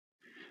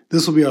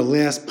This will be our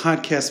last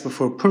podcast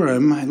before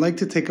Purim. I'd like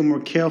to take a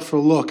more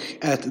careful look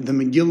at the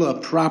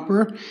Megillah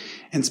proper,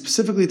 and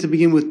specifically to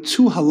begin with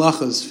two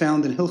halachas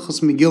found in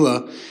Hilchos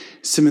Megillah,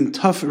 Siman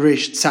Taf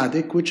Reish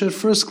Tzadik, which at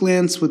first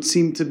glance would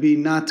seem to be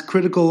not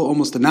critical,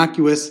 almost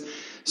innocuous,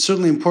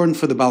 certainly important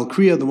for the Baal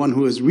Kriya, the one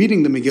who is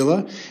reading the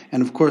Megillah,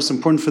 and of course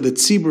important for the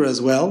Tzibur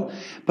as well.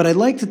 But I'd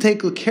like to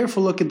take a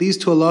careful look at these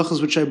two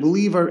halachas, which I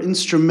believe are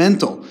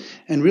instrumental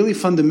and really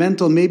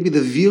fundamental, maybe the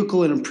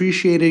vehicle in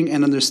appreciating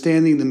and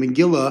understanding the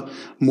Megillah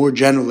more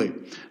generally.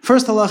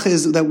 First halacha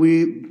is that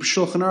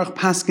Shulchan Aruch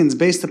paskins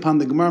based upon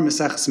the Gemara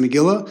Maseches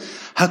Megillah,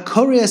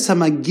 HaKoreas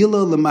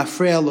HaMegillah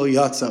L'Mafreya Lo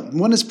Yatsa.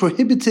 One is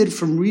prohibited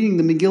from reading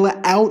the Megillah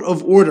out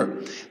of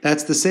order.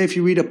 That's to say, if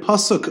you read a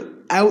pasuk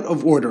out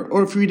of order,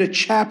 or if you read a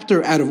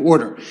chapter out of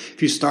order,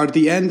 if you start at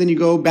the end and you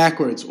go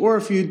backwards, or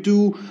if you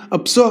do a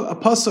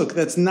pasuk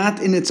that's not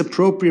in its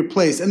appropriate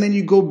place, and then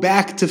you go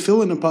back to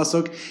fill in a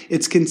pasuk,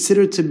 it's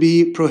considered to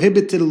be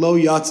prohibited lo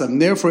yatsa. And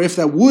therefore, if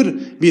that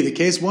would be the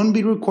case, one would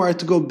be required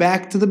to go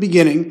back to the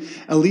beginning,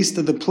 at least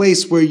to the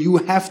place where you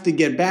have to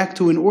get back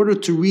to in order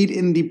to read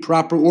in the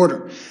proper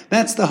order.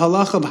 That's the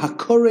halacha of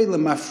hakore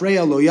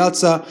lemafreya lo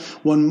yatsa.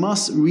 One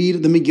must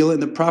read the Megillah in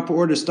the proper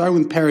order, starting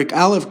with Parak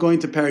Aleph, going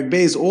to Parak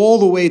Beis,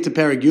 all the way to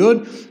Parak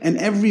Yud, and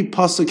every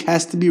pasuk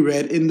has to be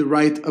read in the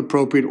right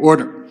appropriate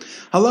order.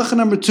 Halacha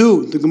number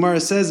 2, the Gemara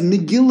says,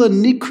 Megillah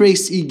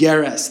nikres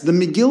igeres. The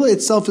Megillah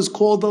itself is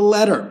called a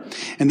letter,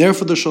 and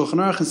therefore the Shulchan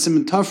Aruch and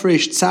Siman Taf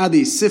Reish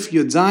Tzadi Sif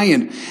Yud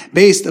Zayin,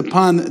 based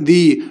upon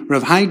the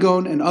Rav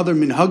Haigon and other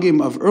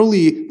minhagim of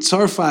early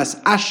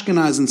Tzarfas,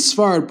 Ashkenaz, and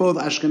Sfard, both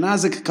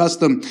Ashkenazic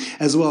custom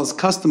as well as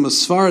custom of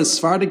Sfard,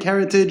 Sephardic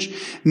heritage,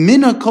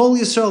 Mina Kol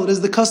Yisrael, it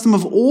is the custom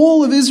of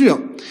all of Israel,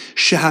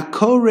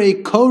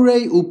 Shehakore Kore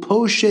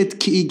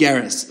Uposhet Ki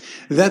Igeres,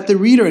 that the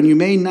reader, and you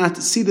may not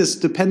see this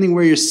depending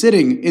where you're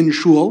sitting in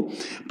shul,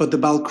 but the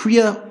Baal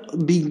Kriya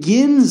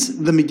begins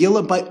the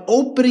Megillah by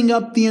opening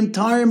up the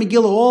entire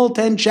Megillah, all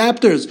 10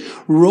 chapters,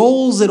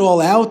 rolls it all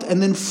out,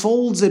 and then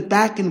folds it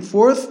back and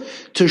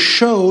forth to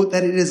show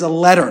that it is a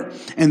letter.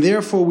 And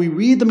therefore we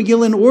read the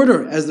Megillah in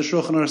order, as the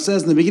Shulchan Aruch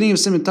says in the beginning of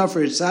Siman Taf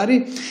Reish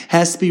Tzadi,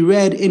 has to be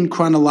read in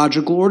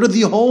chronological order.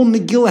 The whole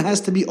Megillah has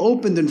to be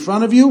opened in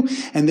front of you,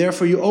 and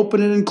therefore you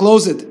open it and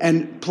close it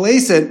and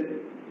place it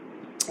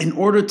in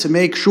order to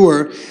make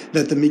sure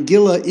that the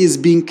Megillah is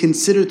being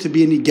considered to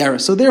be an Igara.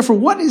 So therefore,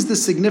 what is the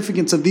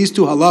significance of these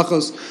two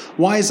halachos?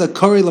 Why is a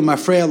Kori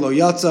L'Mafreya Lo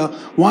Yatsa?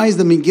 Why is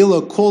the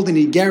Megillah called an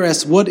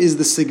Igares? What is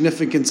the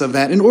significance of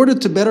that? In order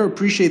to better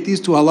appreciate these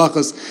two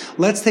halachos,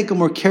 let's take a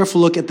more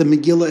careful look at the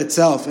Megillah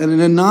itself. And an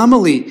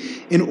anomaly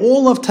in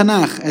all of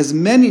Tanakh, as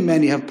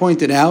many have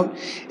pointed out,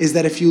 is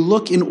that if you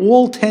look in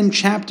all 10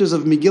 chapters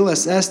of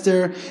Megillah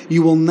Esther,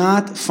 you will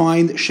not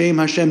find Shem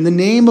Hashem. The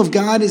name of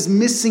God is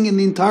missing in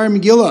the entire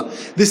Megillah.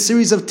 This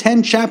series of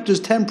 10 chapters,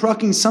 10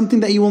 prakim, something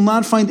that you will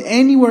not find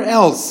anywhere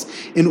else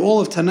in all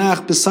of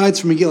Tanakh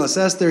besides from Megillah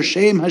Esther.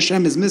 Shem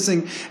Hashem is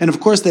missing, and of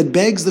course that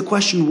begs the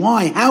question,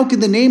 why? How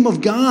could the name of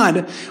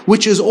God,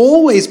 which is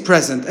always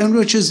present and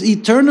which is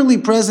eternally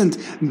present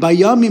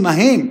Bayami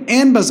Mahem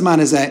and Bazman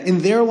Hazeh, in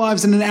their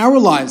lives and in our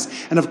lives,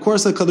 and of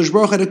course the Kadosh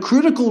Baruch had a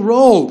critical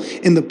role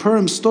in the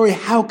Purim story,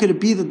 how could it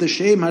be that the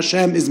Shem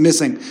Hashem is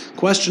missing?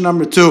 Question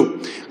number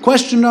 2.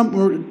 Question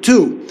number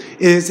 2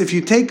 is, if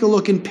you take a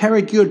look in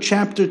Parak Yud,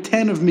 chapter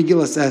 10 of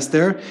Megillah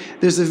Esther,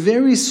 there's a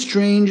very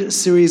strange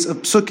series of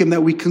psukim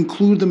that we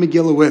conclude the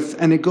Megillah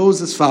with, and it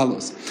goes as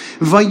follows.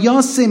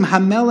 Vayasim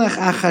hamelech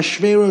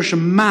Achashverosh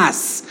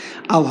mas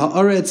al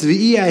haaretz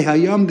v'iyai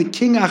hayam, the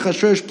king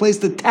Achashverosh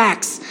placed a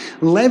tax,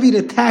 levied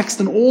a tax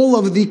on all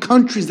of the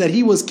countries that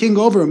he was king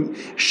over,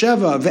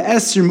 Sheva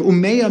ve'esrim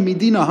umeya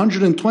medina,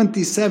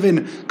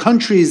 127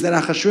 countries that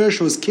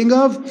Achashverosh was king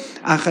of.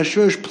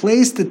 Achashverosh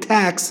placed a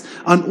tax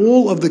on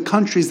all of the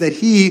countries that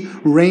he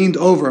reigned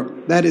over.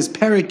 That is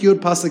Parak Yud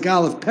Pasuk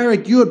Aleph,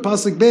 Parak Yud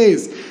Pasuk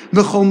Beis.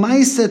 V'chol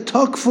ma'aseh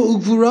tokfo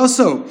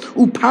ugvuraso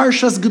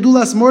uparshas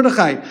gedulas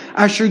Mordechai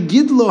asher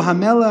gidlo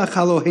hamelach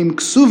Elohim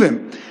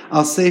ksuvim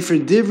al sefer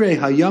divrei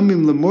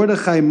hayamim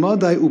leMordechai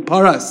Madai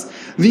uparas.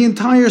 The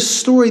entire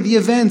story, the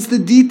events, the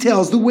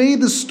details, the way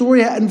the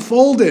story had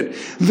unfolded,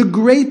 the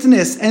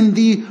greatness and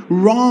the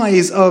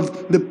rise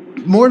of the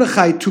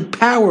Mordechai to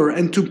power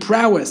and to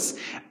prowess.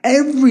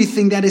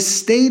 Everything that is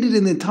stated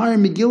in the entire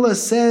Megillah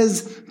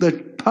says the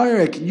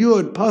Parak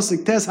Yud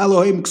Pasuk Tes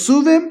Elohim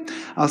Ksuvim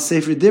Al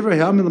Sefer Divrei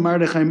Hayamim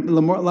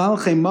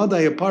L'Mordechai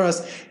Madai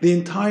Uparas. The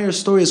entire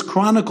story is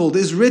chronicled,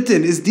 is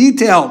written, is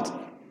detailed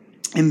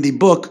in the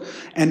book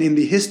and in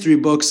the history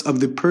books of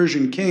the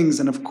Persian kings.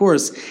 And of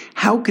course,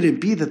 how could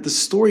it be that the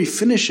story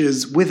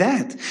finishes with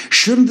that?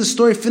 Shouldn't the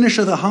story finish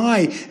at the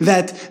high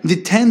that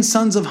the 10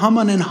 sons of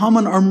Haman and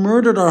Haman are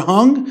murdered, are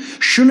hung?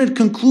 Shouldn't it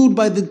conclude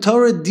by the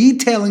Torah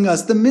detailing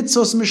us the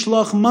mitzvos,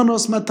 mishloach,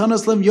 manos,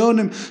 matanas,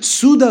 levyonim,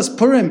 sudas,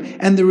 Purim,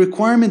 and the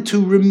requirement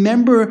to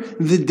remember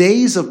the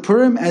days of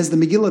Purim, as the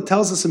Megillah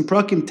tells us in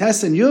Prakim,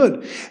 Tes, and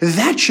Yud?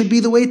 That should be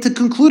the way to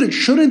conclude it.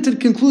 Shouldn't it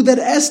conclude that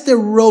Esther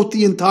wrote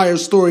the entire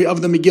story of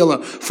of the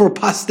Megillah for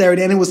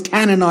posterity, and it was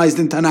canonized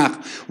in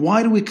Tanakh.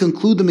 Why do we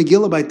conclude the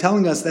Megillah by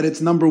telling us that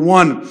it's number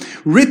one,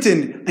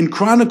 written and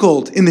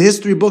chronicled in the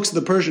history books of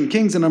the Persian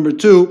kings, and number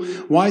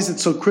two, why is it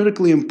so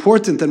critically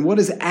important, and what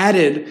is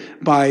added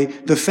by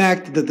the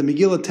fact that the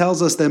Megillah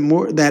tells us that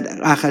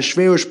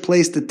Achashverosh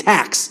placed a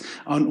tax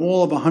on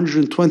all of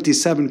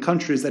 127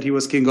 countries that he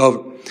was king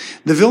over?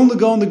 The Vilna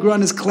Gaon, the Gra,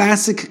 in his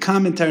classic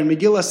commentary on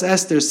Megillas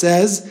Esther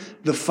says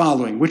the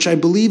following, which I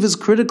believe is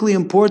critically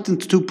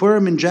important to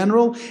Purim in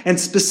general, and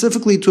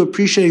specifically to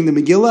appreciating the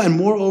Megillah, and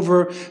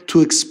moreover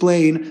to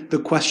explain the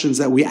questions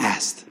that we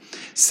asked.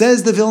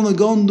 Says the Vilna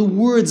Gaon, the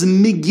words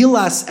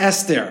Megillas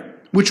Esther,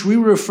 which we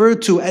refer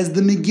to as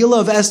the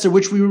Megillah of Esther,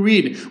 which we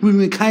read, we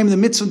mekayim the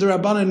mitzvah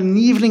d'Rabbanan in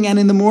the evening and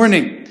in the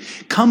morning,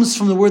 comes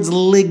from the words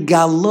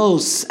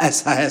legalos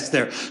es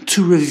ha'ester,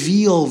 to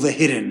reveal the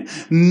hidden.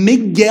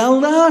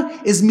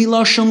 Megillah is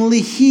milashon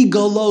lihi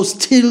galos,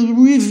 to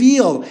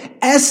reveal.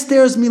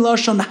 Esther is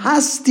milashon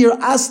hastir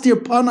astir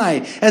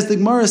panai, as the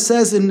Gemara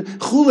says in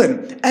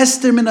Chulin.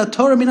 Esther min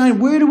haTorah minayin.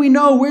 Where do we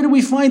know? Where do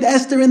we find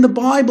Esther in the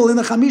Bible, in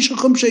the Chamisha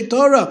Chumshei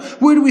Torah?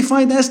 Where do we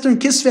find Esther in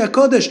Kisvei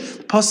HaKodesh?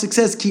 The Pasuk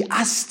says, Ki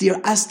astir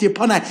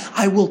panai,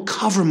 I will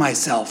cover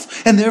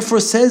myself. And therefore,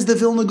 says the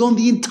Vilna Gaon,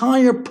 the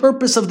entire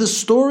purpose of the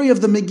story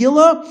of the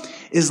Megillah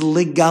is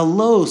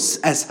legalos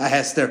es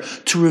ha'ester,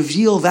 to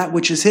reveal that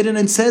which is hidden.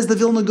 And says the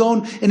Vilna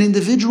Gaon, an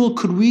individual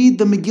could read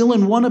the Megillah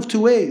in one of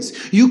two ways.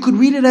 You could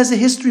read it as a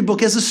history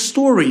book, as a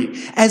story,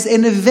 as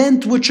an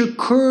event which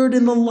occurred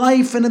in the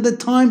life and in the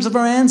times of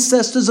our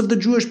ancestors, of the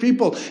Jewish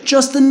people.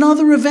 Just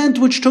another event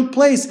which took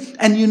place.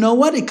 And you know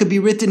what? It could be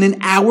written in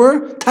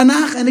our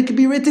Tanakh, and it could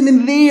be written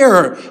in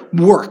their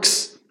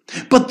works.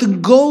 But the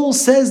goal,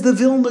 says the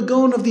Vilna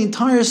Gaon, of the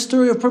entire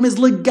story of Purim is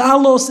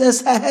legalos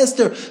es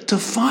ha'ester, to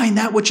find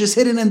that which is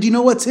hidden. And do you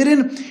know what's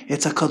hidden?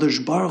 It's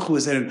HaKadosh Baruch Hu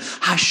is hidden.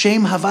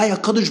 Hashem Havai,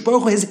 HaKadosh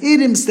Baruch Hu has hid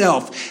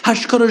himself.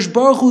 HaKadosh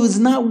Baruch Hu is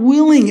not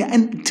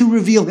willing to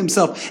reveal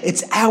himself.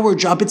 It's our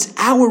job, it's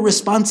our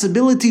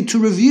responsibility to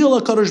reveal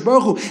HaKadosh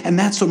Baruch Hu. And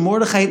that's what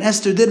Mordechai and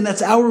Esther did, and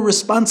that's our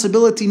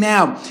responsibility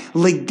now.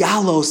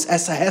 Legalos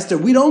es ha'ester.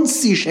 We don't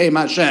see Shem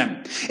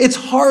Hashem. It's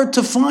hard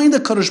to find the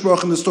HaKadosh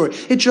Baruch Hu in the story.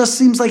 It just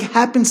seems like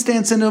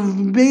happenstance in a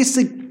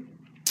basic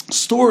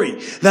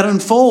story that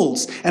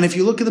unfolds. And if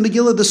you look at the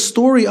Megillah, the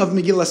story of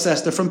Megillah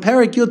Esther, from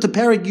Perek Yud to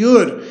Perek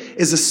Yud,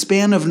 is a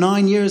span of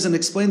 9 years, and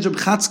explains Reb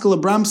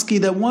Chatzkel Abramsky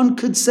that one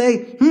could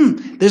say,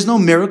 there's no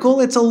miracle.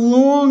 It's a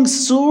long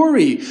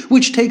story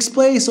which takes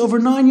place over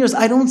 9 years.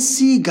 I don't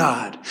see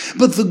God.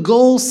 But the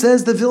goal,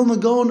 says the Vilna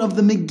Gaon, of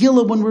the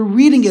Megillah, when we're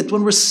reading it,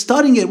 when we're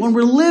studying it, when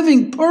we're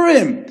living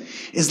Purim,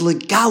 is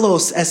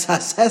legalos es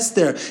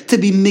Esther, to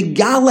be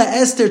megala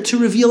Esther, to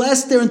reveal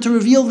Esther and to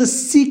reveal the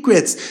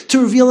secrets,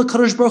 to reveal a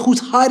HaKadosh Baruch Hu's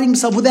hiding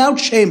himself without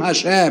Shem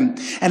Hashem.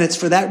 And it's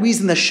for that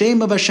reason the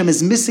Shem of Hashem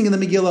is missing in the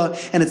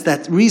Megillah, and it's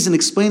that reason,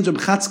 explains Reb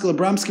Chatzkel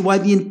Abramsky, why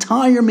the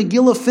entire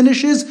Megillah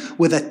finishes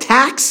with a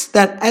tax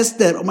that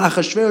Esther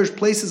Achashverosh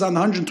places on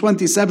the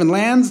 127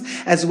 lands,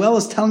 as well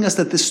as telling us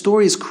that this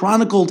story is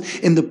chronicled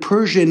in the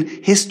Persian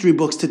history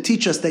books to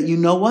teach us that, you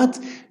know what?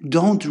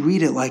 Don't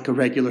read it like a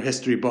regular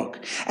history book.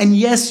 And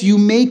yes, you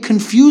may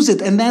confuse it,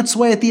 and that's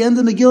why at the end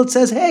of the Megillah it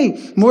says,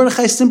 hey,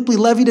 Mordechai simply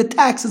levied a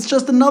tax. It's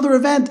just another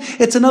event.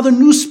 It's another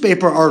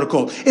newspaper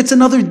article. It's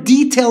another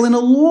detail in a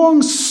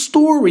long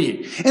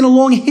story, in a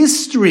long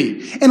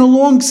history, in a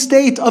long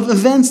state of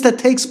events that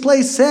takes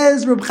place.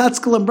 Says Reb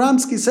Chatzkel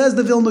Abramsky, says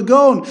the Vilna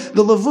Gaon,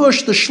 the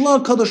Lavush, the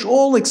Shlag Kadosh,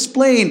 all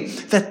explain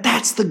that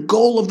that's the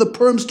goal of the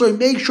Purim story.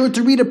 Make sure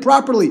to read it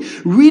properly.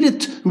 Read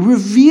it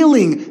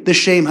revealing the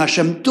Shem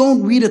Hashem.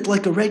 Don't read it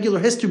like a regular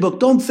history book.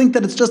 Don't think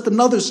that it's just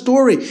another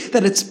story,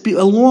 that it's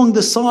along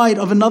the side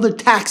of another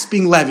tax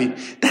being levied.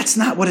 That's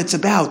not what it's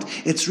about.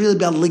 It's really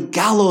about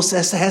legalos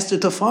es ha'ester,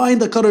 to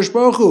find the HaKadosh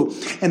Baruch Hu.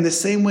 And the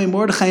same way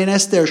Mordechai and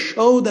Esther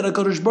showed that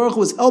HaKadosh Baruch Hu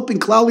was helping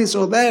Klal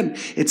Yisrael then,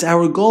 it's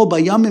our goal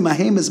by Yamim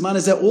Hahem Zman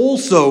Hazeh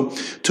also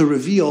to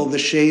reveal the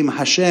Shem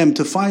Hashem,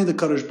 to find the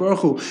HaKadosh Baruch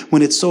Hu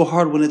when it's so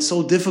hard, when it's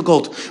so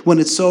difficult, when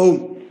it's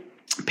so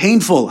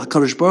painful.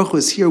 HaKadosh Baruch Hu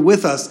is here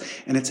with us,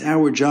 and it's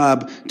our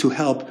job to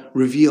help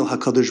reveal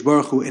HaKadosh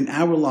Baruch Hu in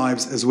our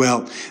lives as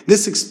well.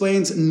 This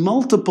explains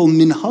multiple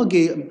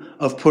minhagim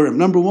of Purim.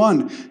 Number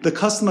one, the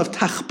custom of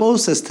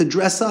tachboses, to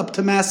dress up,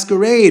 to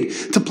masquerade,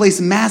 to place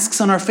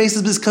masks on our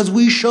faces, because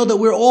we show that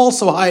we're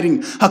also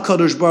hiding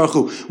HaKadosh Baruch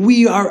Hu.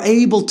 We are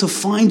able to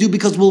find you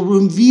because we'll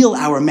reveal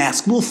our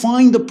mask. We'll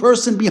find the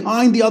person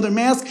behind the other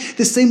mask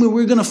the same way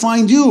we're going to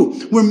find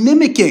you. We're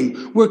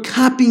mimicking, we're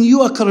copying you,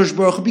 HaKadosh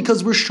Baruch Hu,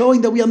 because we're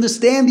showing that we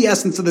understand the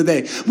essence of the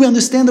day. We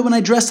understand that when I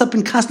dress up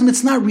in costume,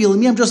 it's not real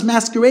me. I'm just just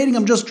masquerading,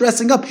 I'm just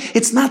dressing up.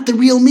 It's not the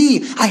real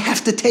me. I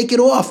have to take it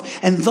off.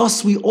 And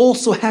thus we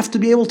also have to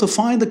be able to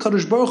find the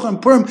Kadosh Baruch Hu on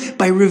Purim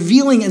by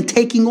revealing and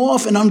taking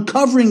off and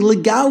uncovering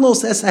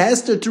legalos es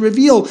ha'ester, to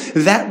reveal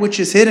that which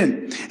is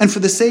hidden. And for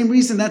the same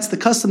reason, that's the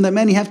custom that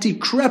many have to eat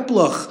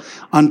krepluch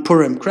on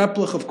Purim.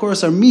 Krepluch, of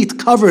course, are meat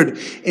covered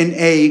in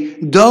a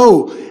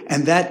dough.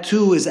 And that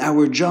too is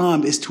our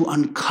job, is to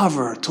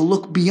uncover, to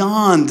look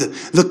beyond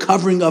the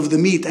covering of the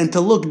meat and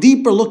to look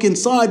deeper, look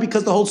inside,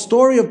 because the whole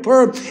story of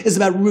Purim is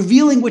about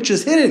revealing which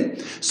is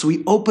hidden. So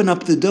we open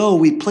up the dough,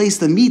 we place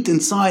the meat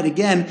inside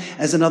again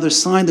as another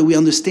sign that we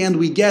understand,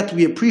 we get,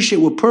 we appreciate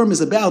what Purim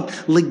is about.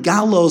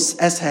 Legalos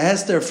es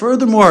ha'ester.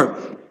 Furthermore,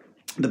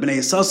 the Bnei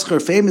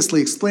Yissaschar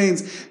famously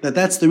explains that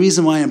that's the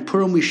reason why in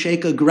Purim we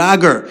shake a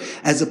grager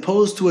as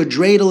opposed to a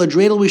dreidel. A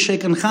dreidel we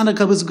shake on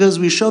Chanukah because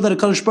we show that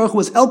HaKadosh Baruch Hu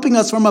was helping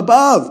us from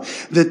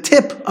above. The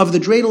tip of the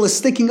dreidel is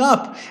sticking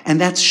up, and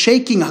that's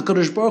shaking.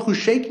 HaKadosh Baruch Hu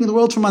shaking the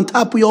world from on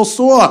top. We all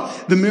saw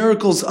the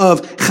miracles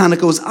of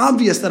Chanukah. It was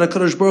obvious that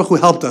HaKadosh Baruch Hu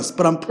helped us,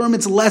 but on Purim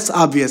it's less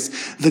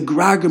obvious. The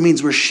grager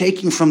means we're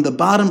shaking from the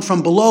bottom,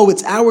 from below.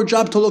 It's our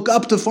job to look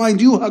up to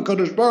find you,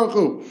 HaKadosh Baruch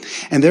Hu.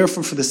 And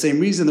therefore, for the same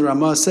reason, the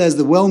Ramah says,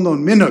 the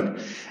well-known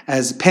minhag,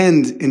 as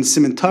penned in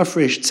Siman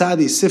Tafresh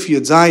Tzadi Sif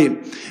Yud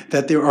Zayin,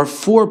 that there are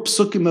 4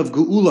 psukim of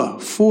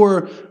Geula,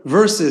 4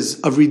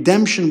 verses of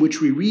redemption which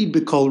we read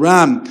b'Kol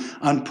Ram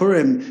on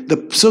Purim. The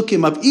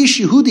psukim of Ish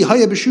Yehudi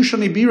Haya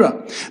B'Shushan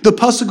Ibira, the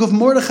pasuk of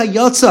Mordechai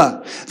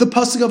Yatza, the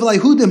pasuk of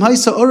Lahudim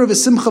Haisa Ora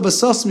V'Simcha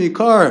V'Sas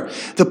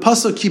Mikar, the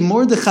pasuk Ki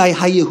Mordechai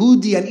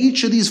HaYehudi, and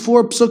each of these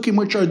 4 psukim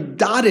which are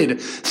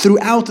dotted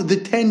throughout the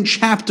 10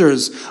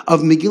 chapters of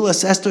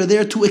Megillas Esther,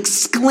 there to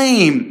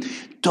exclaim,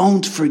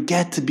 don't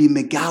forget to be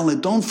Megala.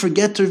 Don't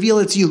forget to reveal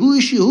it's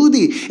Yehuish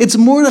Yehudi. It's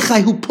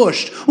Mordechai who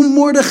pushed.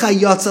 Mordechai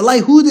Yatza.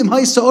 Laihudim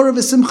Haisa Ora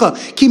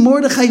V'Simcha. Ki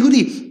Mordechai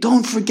Yehudi.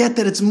 Don't forget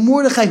that it's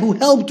Mordechai who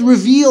helped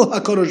reveal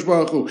HaKadosh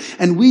Baruch Hu.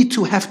 And we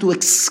too have to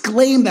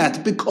exclaim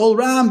that. B'Kol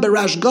Ram,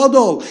 B'Rash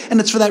Gadol. And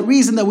it's for that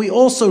reason that we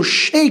also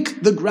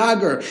shake the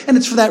grager. And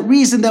it's for that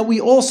reason that we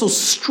also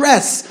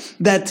stress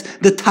that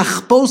the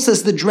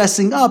tachposes, the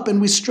dressing up, and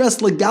we stress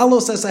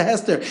legalos es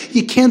ha'ester.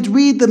 You can't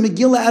read the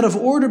Megillah out of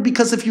order,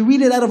 because if you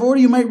read it out of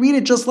order, you might read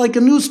it just like a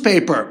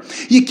newspaper.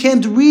 You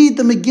can't read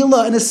the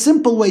Megillah in a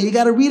simple way. You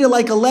got to read it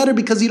like a letter,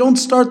 because you don't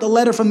start the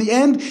letter from the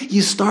end,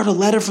 you start a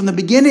letter from the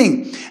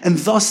beginning. And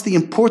thus the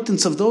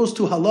importance of those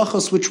 2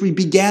 halachos which we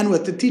began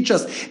with to teach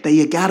us that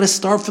you got to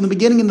start from the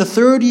beginning in the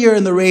 3rd year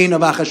in the reign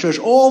of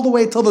Achashverosh, all the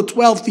way till the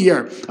 12th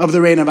year of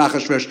the reign of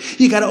Achashverosh.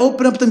 You got to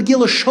open up the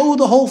Megillah, show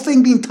the whole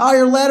thing, the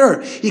entire letter.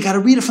 You got to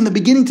read it from the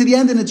beginning to the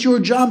end, and it's your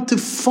job to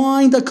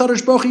find the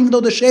Kadosh Baruch Hu, even though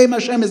the Shem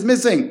Hashem is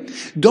missing.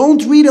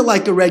 Don't read it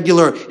like a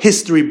regular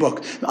history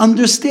book.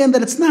 Understand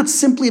that it's not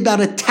simply about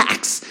a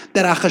tax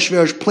that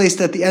Achashverosh placed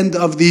at the end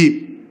of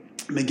the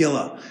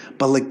Megillah,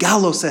 but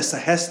legalos es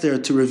ha'ester,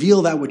 to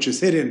reveal that which is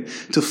hidden,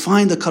 to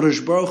find the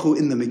Kadosh Baruch Hu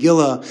in the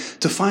Megillah,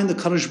 to find the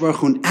Kadosh Baruch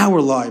Hu in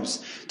our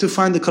lives, to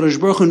find the Kadosh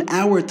Baruch Hu in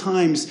our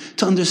times,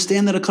 to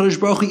understand that a Kadosh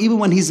Baruch Hu, even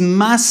when he's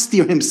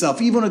mastir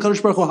himself, even when a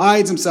Kadosh Baruch Hu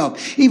hides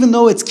himself, even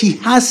though it's ki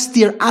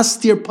hastir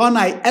astir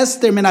panai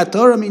ester min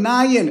haTorah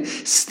minayin,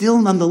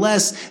 still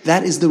nonetheless,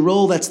 that is the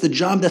role, that's the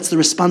job, that's the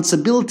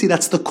responsibility,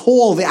 that's the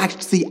call, the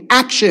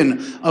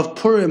action of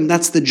Purim.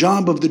 That's the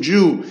job of the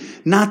Jew,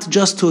 not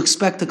just to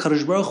expect the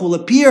Kadosh Baruch Hu will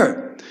appear,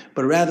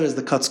 but rather, as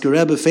the Kotzker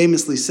Rebbe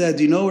famously said,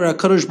 do you know where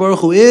HaKadosh Baruch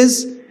Hu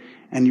is?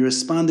 And you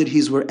responded,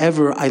 he's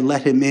wherever I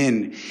let him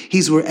in.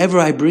 He's wherever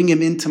I bring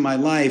him into my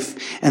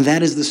life. And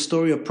that is the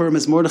story of Purim,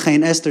 as Mordechai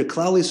and Esther,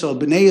 Klal Yisrael,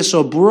 Bnei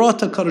Yisrael, brought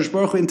HaKadosh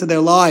Baruch Hu into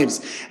their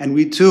lives. And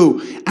we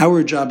too,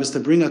 our job is to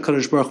bring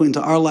HaKadosh Baruch Hu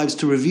into our lives,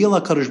 to reveal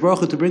HaKadosh Baruch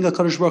Hu, to bring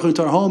HaKadosh Baruch Hu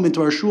into our home,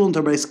 into our shul, into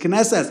our Beis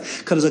Knesset,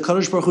 because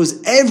HaKadosh Baruch Hu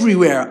is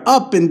everywhere,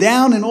 up and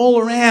down and all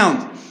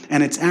around.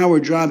 And it's our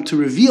job to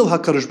reveal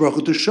HaKadosh Baruch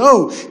Hu, to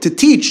show, to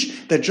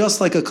teach that just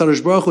like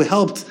HaKadosh Baruch Hu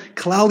helped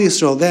Klal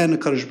Yisrael then,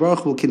 HaKadosh Baruch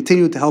Hu will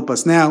continue to help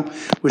us now.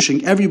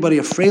 Wishing everybody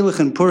a Freilich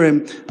and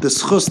Purim, the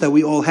schus that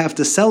we all have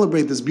to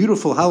celebrate this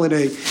beautiful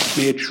holiday.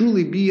 May it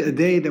truly be a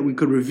day that we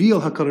could reveal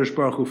HaKadosh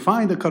Baruch Hu,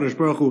 find HaKadosh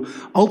Baruch Hu,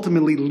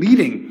 ultimately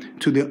leading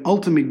to the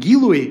ultimate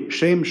Gilui,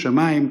 Shem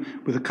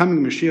Shamayim, with the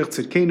coming Mashiach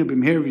Tzidkenu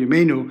B'mher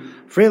V'Yameinu.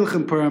 Freilich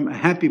and Purim, a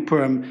happy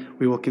Purim.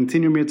 We will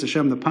continue Mirz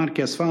Hashem, the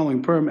podcast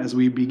following Purim, as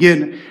we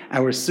begin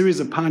our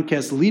series of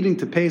podcasts leading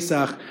to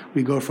Pesach.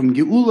 We go from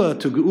Geula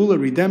to Geula,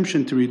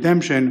 redemption to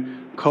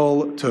redemption.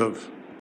 Kol Tov.